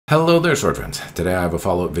Hello there, sword friends. Today I have a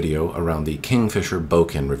follow-up video around the Kingfisher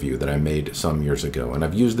Bokken review that I made some years ago, and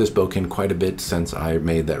I've used this boken quite a bit since I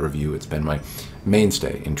made that review. It's been my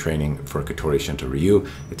mainstay in training for Katori Shinto Ryu.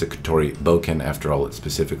 It's a Katori boken. After all, it's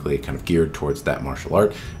specifically kind of geared towards that martial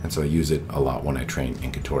art, and so I use it a lot when I train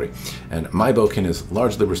in Katori. And my boken is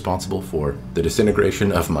largely responsible for the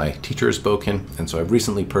disintegration of my teacher's boken, and so I've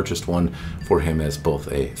recently purchased one for him as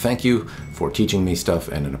both a thank you for teaching me stuff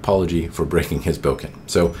and an apology for breaking his boken.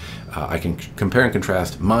 So I can compare and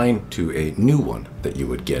contrast mine to a new one that you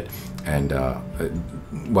would get, and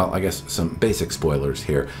well, I guess some basic spoilers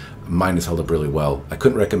here. Mine has held up really well. I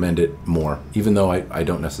couldn't recommend it more, even though I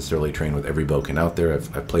don't necessarily train with every boken out there.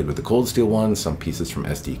 I've played with the cold steel ones, some pieces from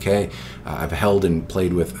SDK. I've held and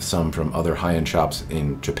played with some from other high-end shops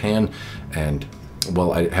in Japan, and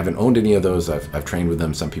well, I haven't owned any of those. I've trained with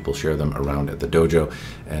them. Some people share them around at the dojo,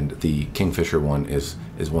 and the Kingfisher one is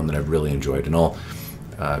one that I've really enjoyed, and I'll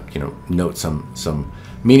note some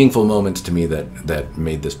meaningful moments to me that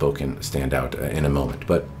made this boken stand out in a moment.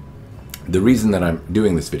 But the reason that I'm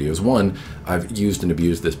doing this video is, one, I've used and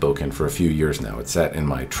abused this boken for a few years now. It's sat in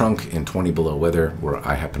my trunk in 20 below weather, where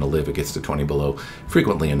I happen to live. It gets to 20 below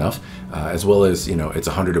frequently enough, as well as, it's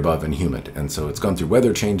 100 above and humid. And so it's gone through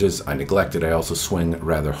weather changes. I neglect it. I also swing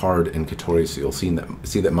rather hard in Katori, so you'll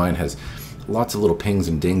see that mine has lots of little pings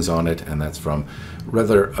and dings on it, and that's from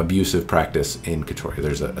rather abusive practice in Katori.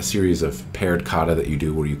 There's a series of paired kata that you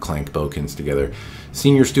do where you clank bokens together.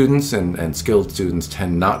 Senior students and skilled students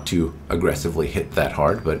tend not to aggressively hit that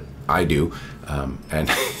hard, but I do. And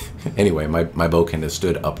anyway, my boken has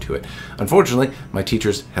stood up to it. Unfortunately, my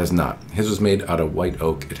teacher's has not. His was made out of white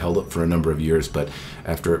oak. It held up for a number of years, but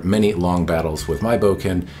after many long battles with my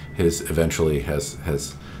boken, his eventually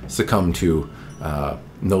has succumbed to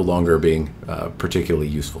no longer being particularly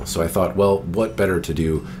useful. So I thought, well, what better to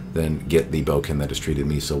do than get the boken that has treated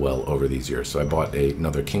me so well over these years. So I bought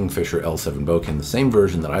another Kingfisher L7 boken, the same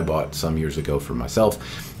version that I bought some years ago for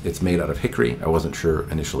myself. It's made out of hickory. I wasn't sure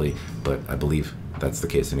initially, but I believe that's the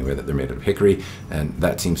case anyway, that they're made out of hickory, and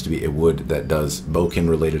that seems to be a wood that does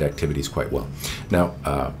boken-related activities quite well.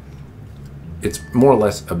 Now, it's more or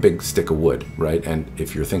less a big stick of wood, right? And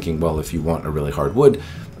if you're thinking, well, if you want a really hard wood,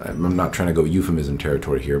 I'm not trying to go euphemism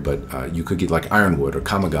territory here, but you could get like ironwood or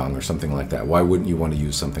kamagang or something like that. Why wouldn't you want to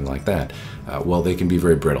use something like that? Well, they can be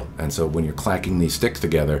very brittle. And so when you're clacking these sticks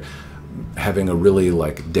together, having a really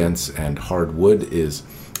dense and hard wood is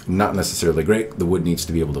not necessarily great. The wood needs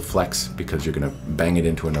to be able to flex because you're going to bang it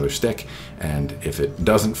into another stick, and if it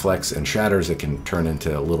doesn't flex and shatters, it can turn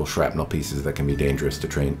into little shrapnel pieces that can be dangerous to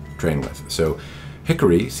train with. So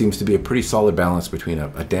hickory seems to be a pretty solid balance between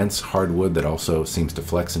a dense hardwood that also seems to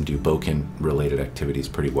flex and do boken related activities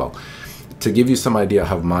pretty well. To give you some idea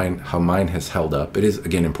how mine has held up, it is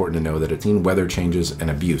again important to know that it's seen weather changes and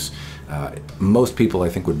abuse. Most people, I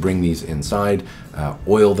think, would bring these inside,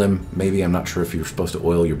 oil them. Maybe, I'm not sure if you're supposed to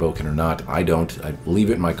oil your boken or not. I don't. I leave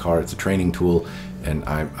it in my car. It's a training tool, and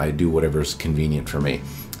I do whatever's convenient for me.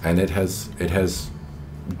 And it has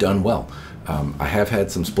done well. I have had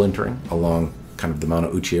some splintering along kind of the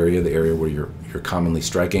Mano Uchi area, the area where you're commonly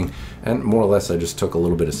striking, and more or less I just took a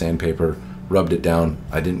little bit of sandpaper, rubbed it down.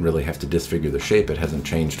 I didn't really have to disfigure the shape. It hasn't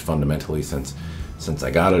changed fundamentally since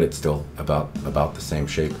I got it. It's still about the same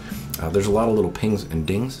shape. There's a lot of little pings and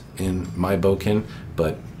dings in my boken,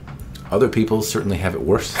 but other people certainly have it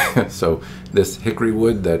worse. So this hickory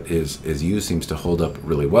wood that is used seems to hold up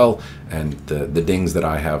really well, and the dings that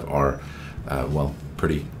I have are well,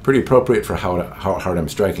 pretty appropriate for how hard I'm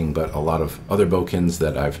striking. But a lot of other bokens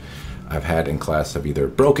that I've had in class have either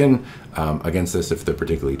broken against this if they're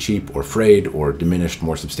particularly cheap, or frayed, or diminished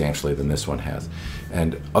more substantially than this one has.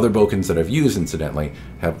 And other bokens that I've used, incidentally,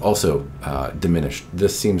 have also diminished.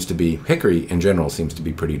 This seems to be, hickory in general seems to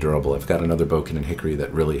be pretty durable. I've got another boken in hickory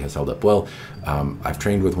that really has held up well. I've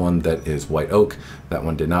trained with one that is white oak. That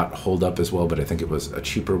one did not hold up as well, but I think it was a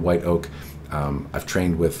cheaper white oak. I've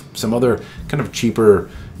trained with some other kind of cheaper,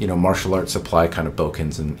 martial arts supply kind of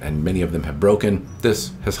bokens, and many of them have broken.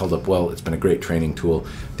 This has held up well. It's been a great training tool.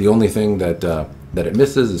 The only thing that it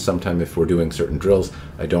misses is sometimes if we're doing certain drills,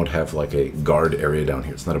 I don't have like a guard area down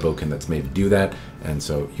here. It's not a boken that's made to do that, and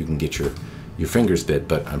so you can get your fingers bit,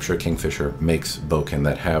 but I'm sure Kingfisher makes boken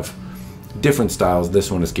that have different styles.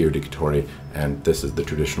 This one is geared to Katori, and this is the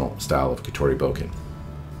traditional style of Katori boken.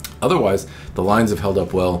 Otherwise, the lines have held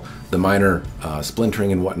up well. The minor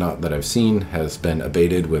splintering and whatnot that I've seen has been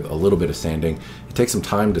abated with a little bit of sanding. It takes some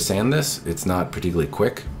time to sand this. It's not particularly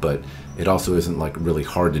quick, but it also isn't like really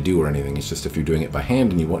hard to do or anything. It's just if you're doing it by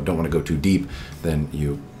hand and you don't want to go too deep, then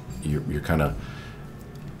you're kind of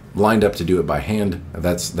lined up to do it by hand,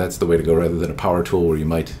 that's the way to go, rather than a power tool where you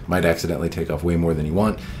might accidentally take off way more than you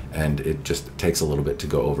want, and it just takes a little bit to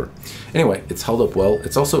go over. Anyway, it's held up well.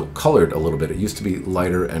 It's also colored a little bit. It used to be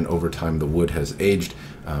lighter, and over time the wood has aged.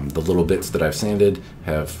 The little bits that I've sanded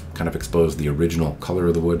have kind of exposed the original color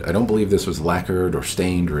of the wood. I don't believe this was lacquered or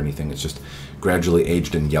stained or anything. It's just gradually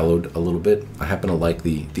aged and yellowed a little bit. I happen to like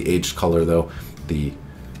the aged color though. The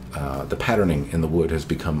patterning in the wood has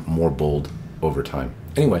become more bold over time.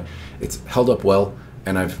 Anyway, it's held up well,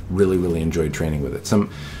 and I've really enjoyed training with it.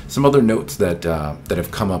 Some other notes that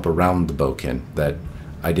have come up around the boken that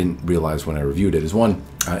I didn't realize when I reviewed it is, one,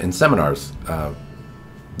 in seminars,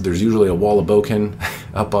 there's usually a wall of boken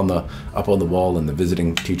up on the wall, and the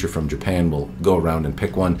visiting teacher from Japan will go around and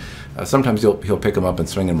pick one. Sometimes he'll pick them up and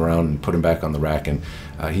swing them around and put them back on the rack, and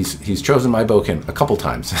he's chosen my boken a couple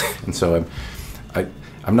times, and so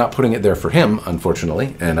I'm not putting it there for him,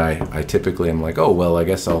 unfortunately, and I typically am like, oh well, I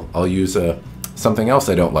guess I'll use something else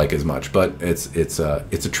I don't like as much. But it's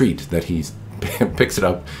a treat that he picks it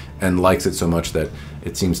up and likes it so much that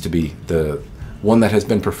it seems to be the one that has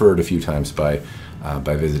been preferred a few times by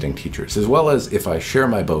visiting teachers, as well as if I share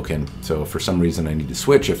my boken. So if for some reason I need to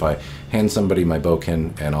switch, if I hand somebody my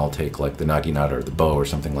boken and I'll take like the naginata or the bow or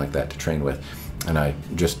something like that to train with, and I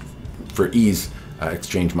just for ease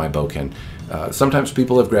exchange my boken. Sometimes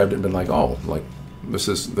people have grabbed it and been like, oh, like this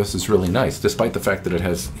is really nice, despite the fact that it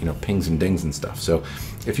has, you know, pings and dings and stuff. So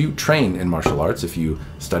if you train in martial arts, if you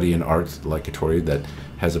study an art like Katori that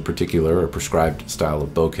has a particular or prescribed style of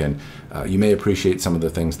boken, you may appreciate some of the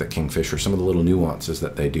things that Kingfisher, some of the little nuances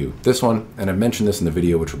that they do. This one, and I've mentioned this in the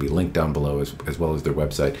video, which will be linked down below, as well as their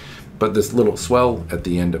website, but this little swell at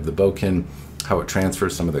the end of the boken, how it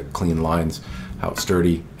transfers some of the clean lines, how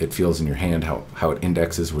sturdy it feels in your hand, how it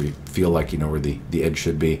indexes where you feel like you know where the edge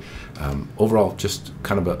should be. Overall, just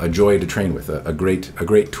kind of a joy to train with, a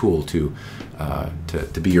great tool to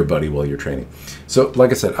be your buddy while you're training. So like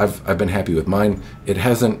I said, I've been happy with mine. It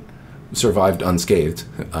hasn't survived unscathed,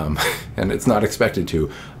 and it's not expected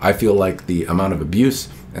to. I feel like the amount of abuse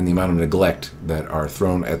and the amount of neglect that are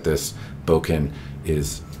thrown at this boken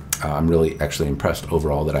is, I'm really actually impressed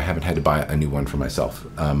overall that I haven't had to buy a new one for myself.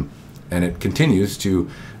 And it continues to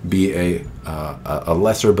be a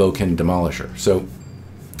lesser boken demolisher. So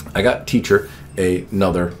I got Teacher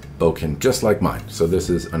another boken just like mine. So this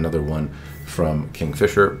is another one from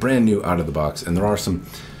Kingfisher, brand new out of the box, and there are some,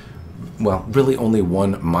 well, really only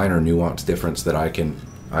one minor nuance difference that I can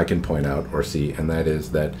point out or see, and that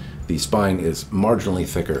is that the spine is marginally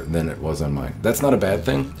thicker than it was on mine. That's not a bad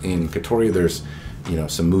thing. In Katori, there's, you know,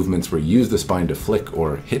 some movements where you use the spine to flick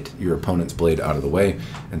or hit your opponent's blade out of the way,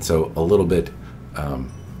 and so a little bit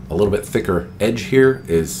thicker edge here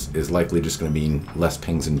is likely just going to mean less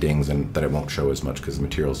pings and dings, and that it won't show as much because the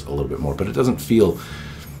material's a little bit more. But it doesn't feel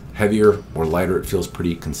heavier or lighter. It feels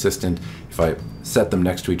pretty consistent. If I set them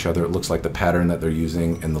next to each other, it looks like the pattern that they're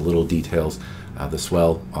using and the little details, the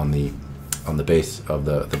swell on the base of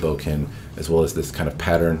the boken, as well as this kind of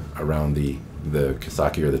pattern around the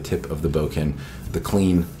kisaki or the tip of the boken, the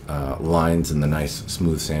clean lines and the nice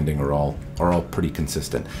smooth sanding are all pretty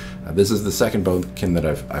consistent. This is the second boken that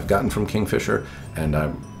I've gotten from Kingfisher, and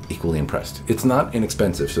I'm equally impressed. It's not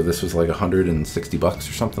inexpensive, so this was like 160 bucks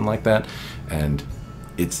or something like that, and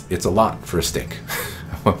it's a lot for a stick.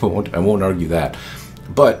 I won't argue that.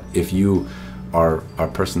 But if you are a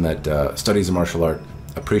person that studies a martial art,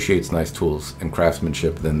 appreciates nice tools and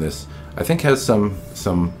craftsmanship, then this I think has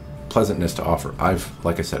some pleasantness to offer.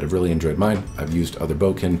 Like I said, I've really enjoyed mine. I've used other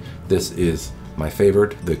boken. This is my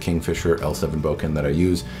favorite, the Kingfisher L7 boken that I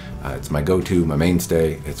use. It's my go-to, my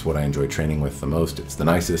mainstay. It's what I enjoy training with the most. It's the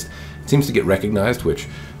nicest. It seems to get recognized, which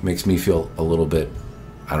makes me feel a little bit,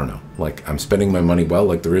 I don't know, like I'm spending my money well.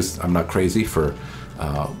 Like I'm not crazy for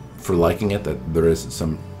liking it, that there is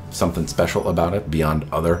something special about it beyond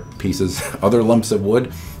other pieces, other lumps of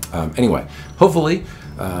wood. Anyway, hopefully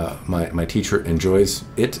my teacher enjoys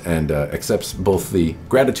it and accepts both the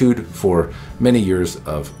gratitude for many years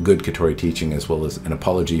of good Katori teaching, as well as an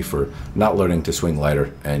apology for not learning to swing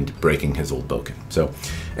lighter and breaking his old boken. So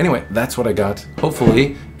anyway, that's what I got.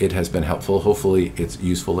 Hopefully it has been helpful. Hopefully it's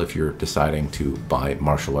useful if you're deciding to buy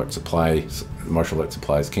martial art supplies.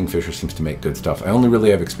 Kingfisher seems to make good stuff. I only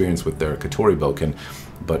really have experience with their Katori boken,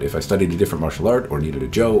 but if I studied a different martial art or needed a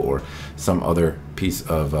jo or some other piece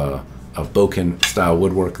of boken style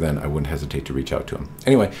woodwork, then I wouldn't hesitate to reach out to him.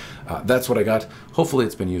 Anyway, that's what I got. Hopefully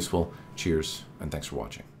it's been useful. Cheers, and thanks for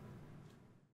watching.